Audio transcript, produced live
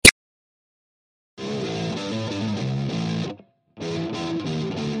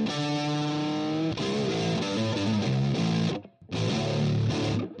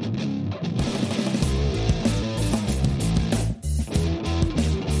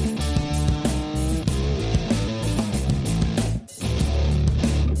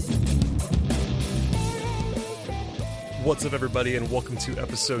What's up, everybody, and welcome to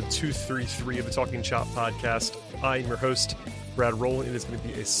episode 233 of the Talking Chop podcast. I am your host, Brad Rowland. It is going to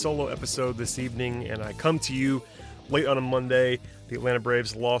be a solo episode this evening, and I come to you late on a Monday. The Atlanta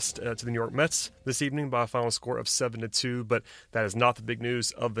Braves lost to the New York Mets this evening by a final score of 7-2, but that is not the big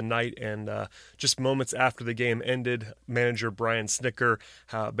news of the night. And just moments after the game ended, manager Brian Snitker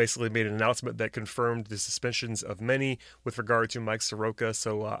basically made an announcement that confirmed the suspensions of many with regard to Mike Soroka.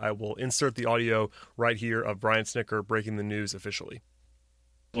 So I will insert the audio right here of Brian Snitker breaking the news officially.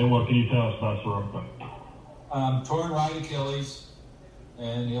 And what can you tell us about Soroka? Torn right Achilles,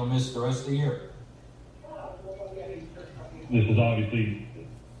 and he'll miss the rest of the year. This is obviously,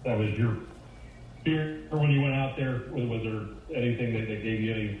 that was your fear when you went out there. Was there anything that gave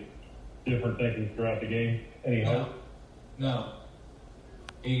you any different thinking throughout the game? Any hope? No.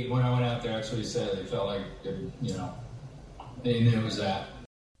 When I went out there, that's what he said. They felt like, they knew it was that.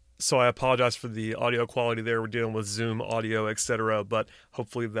 So I apologize for the audio quality there. We're dealing with Zoom audio, etc., but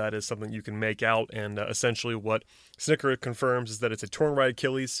hopefully that is something you can make out. And essentially what Snitker confirms is that it's a torn right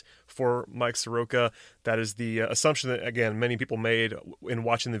Achilles for Mike Soroka. That is the assumption that, again, many people made in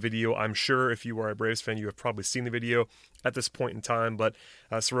watching the video. I'm sure if you are a Braves fan, you have probably seen the video at this point in time, but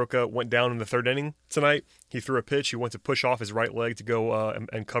Soroka went down in the third inning tonight. He threw a pitch. He went to push off his right leg to go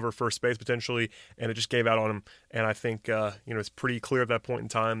and cover first base potentially, and it just gave out on him. And I think it's pretty clear at that point in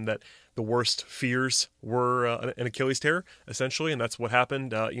time that the worst fears were an Achilles tear, essentially, and that's what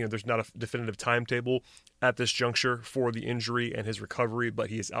happened. There's not a definitive timetable at this juncture for the injury and his recovery, but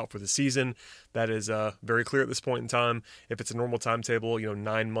he is out for the season. That is very clear at this point in time. If it's a normal timetable,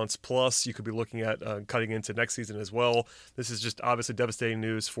 9 months plus, you could be looking at cutting into next season as well. This is just obviously devastating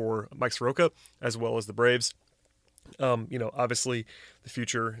news for Mike Soroka as well as the Braves. Obviously the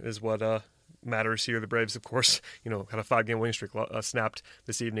future is what matters here. The Braves, of course, had a 5-game winning streak snapped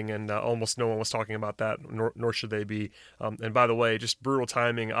this evening, and almost no one was talking about that, nor should they be. And by the way, just brutal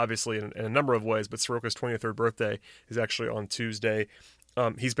timing, obviously, in a number of ways, but Soroka's 23rd birthday is actually on Tuesday.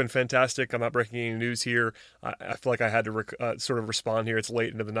 He's been fantastic. I'm not breaking any news here. I feel like I had to sort of respond here. It's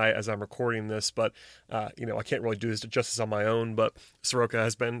late into the night as I'm recording this, but I can't really do this justice on my own. But Soroka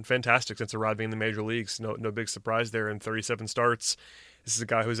has been fantastic since arriving in the major leagues. No big surprise there in 37 starts. This is a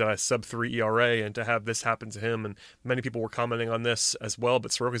guy who's at a sub-3 ERA, and to have this happen to him, and many people were commenting on this as well,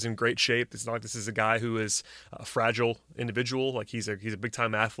 but Soroka's in great shape. It's not like this is a guy who is a fragile individual. Like he's a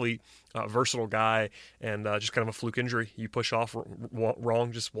big-time athlete, versatile guy, and just kind of a fluke injury. You push off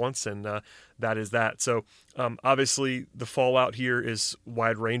wrong just once, and that is that. So obviously the fallout here is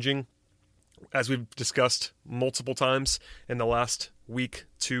wide-ranging. As we've discussed multiple times in the last week,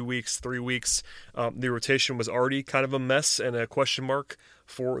 2 weeks, 3 weeks, the rotation was already kind of a mess and a question mark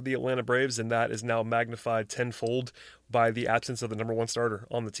for the Atlanta Braves, and that is now magnified tenfold by the absence of the number one starter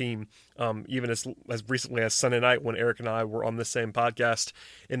on the team. Even as recently as Sunday night when Eric and I were on the same podcast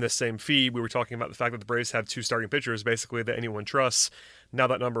in the same feed, we were talking about the fact that the Braves have 2 starting pitchers, basically, that anyone trusts. Now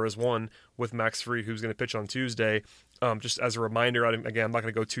that number is 1 with Max Fried, who's going to pitch on Tuesday. Just as a reminder, again, I'm not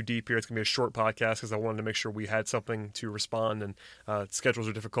going to go too deep here. It's going to be a short podcast because I wanted to make sure we had something to respond, and schedules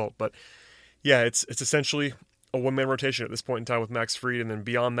are difficult. But yeah, it's essentially a one-man rotation at this point in time with Max Fried, and then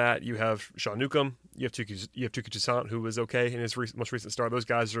beyond that, you have Sean Newcomb, you have Tuki Toussaint, who was okay in his most recent start. Those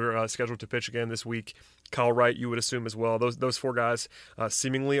guys are scheduled to pitch again this week. Kyle Wright, you would assume as well. Those 4 guys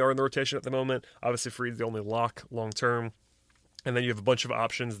seemingly are in the rotation at the moment. Obviously, Fried's the only lock long-term. And then you have a bunch of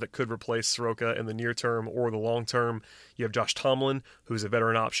options that could replace Soroka in the near term or the long term. You have Josh Tomlin, who's a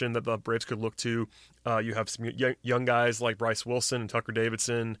veteran option that the Braves could look to. You have some young guys like Bryce Wilson and Tucker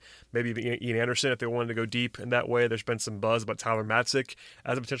Davidson, maybe even Ian Anderson if they wanted to go deep in that way. There's been some buzz about Tyler Matzik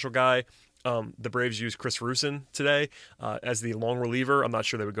as a potential guy. The Braves used Chris Rusin today as the long reliever. I'm not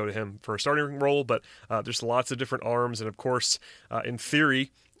sure they would go to him for a starting role, but there's lots of different arms. And, of course, in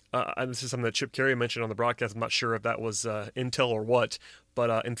theory, and this is something that Chip Carey mentioned on the broadcast. I'm not sure if that was intel or what,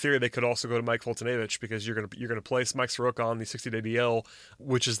 but in theory they could also go to Mike Foltynewicz because you're gonna place Mike Soroka on the 60-day DL,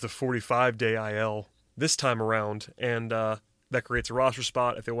 which is the 45-day IL this time around, and that creates a roster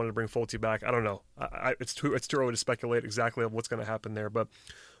spot if they wanted to bring Folty back. I don't know. It's too early to speculate exactly on what's going to happen there, but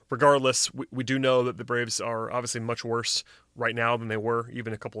regardless, we do know that the Braves are obviously much worse right now than they were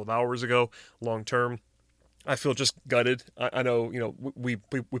even a couple of hours ago long term. I feel just gutted. I know, we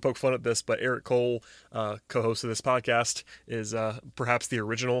poke fun at this, but Eric Cole, co-host of this podcast, is perhaps the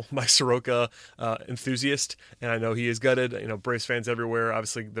original Mike Soroka enthusiast, and I know he is gutted. Braves fans everywhere.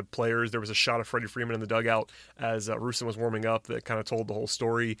 Obviously, the players. There was a shot of Freddie Freeman in the dugout as Rusin was warming up that kind of told the whole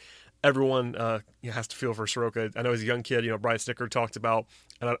story. everyone has to feel for Soroka. I know he's a young kid. Brian Snicker talked about,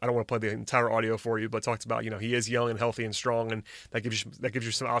 and I don't want to play the entire audio for you, but talked about, he is young and healthy and strong, and that gives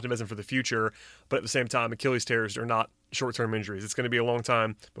you some optimism for the future. But at the same time, Achilles tears are not short-term injuries. It's going to be a long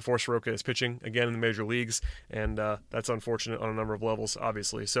time before Soroka is pitching again in the major leagues, and that's unfortunate on a number of levels,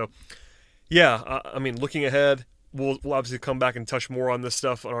 obviously. So, yeah, looking ahead, we'll obviously come back and touch more on this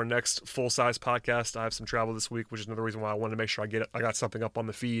stuff on our next full-size podcast. I have some travel this week, which is another reason why I wanted to make sure I got something up on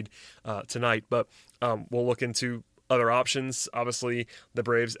the feed tonight. But we'll look into other options. Obviously, the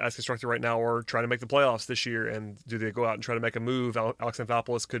Braves, as constructed right now, are trying to make the playoffs this year. And do they go out and try to make a move? Alex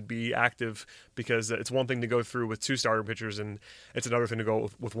Anthopoulos could be active, because it's one thing to go through with 2 starting pitchers, and it's another thing to go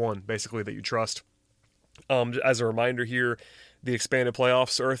with one, basically, that you trust. As a reminder here, the expanded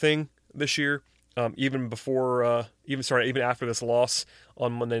playoffs are a thing this year. Even after this loss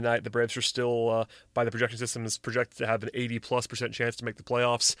on Monday night, the Braves are still, by the projection system, is projected to have an 80+% chance to make the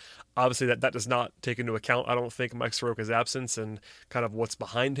playoffs. Obviously, that does not take into account, I don't think, Mike Soroka's absence and kind of what's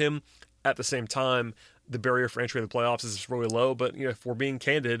behind him. At the same time, the barrier for entry to the playoffs is really low. But if we're being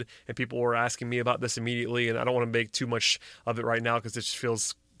candid, and people were asking me about this immediately, and I don't want to make too much of it right now because it just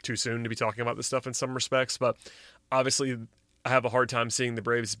feels too soon to be talking about this stuff in some respects. But obviously, I have a hard time seeing the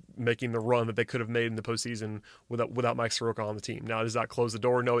Braves making the run that they could have made in the postseason without Mike Soroka on the team. Now, does that close the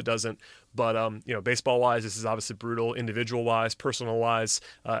door? No, it doesn't. But, baseball-wise, this is obviously brutal. Individual-wise, personal-wise,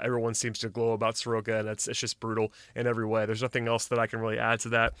 everyone seems to glow about Soroka, and it's just brutal in every way. There's nothing else that I can really add to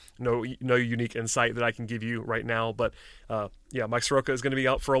that. No unique insight that I can give you right now. But, Mike Soroka is going to be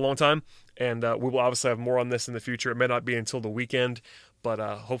out for a long time, and we will obviously have more on this in the future. It may not be until the weekend, but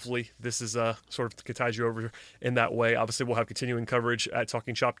hopefully this is sort of tide you over in that way. Obviously, we'll have continuing coverage at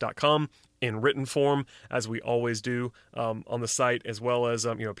talkingchop.com in written form, as we always do on the site, as well as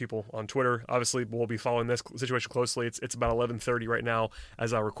people on Twitter. Obviously, we'll be following this situation closely. It's about 11:30 right now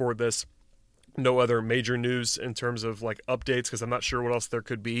as I record this. No other major news in terms of updates, because I'm not sure what else there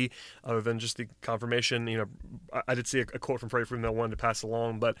could be other than just the confirmation. I did see a quote from Freddie Freeman that I wanted to pass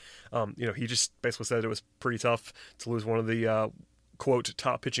along, but he just basically said it was pretty tough to lose one of the quote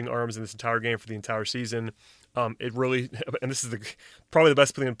top pitching arms in this entire game for the entire season. It really, and this is probably the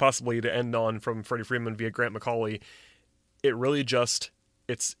best thing possibly to end on from Freddie Freeman via Grant McCauley. It really just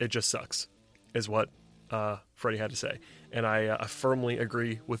sucks, is what Freddie had to say, and I firmly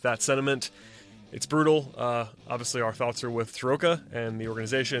agree with that sentiment. It's brutal. Obviously, our thoughts are with Soroka and the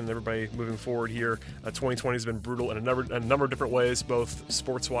organization and everybody moving forward here. 2020 has been brutal in a number of different ways, both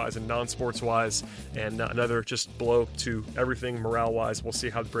sports-wise and non-sports-wise, and another just blow to everything morale-wise. We'll see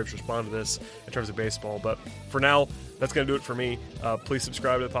how the Braves respond to this in terms of baseball. But for now, that's going to do it for me. Please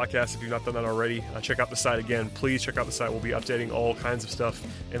subscribe to the podcast if you've not done that already. Check out the site again. Please check out the site. We'll be updating all kinds of stuff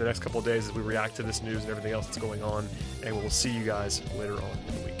in the next couple of days as we react to this news and everything else that's going on. And we'll see you guys later on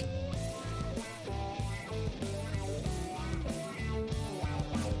in the week.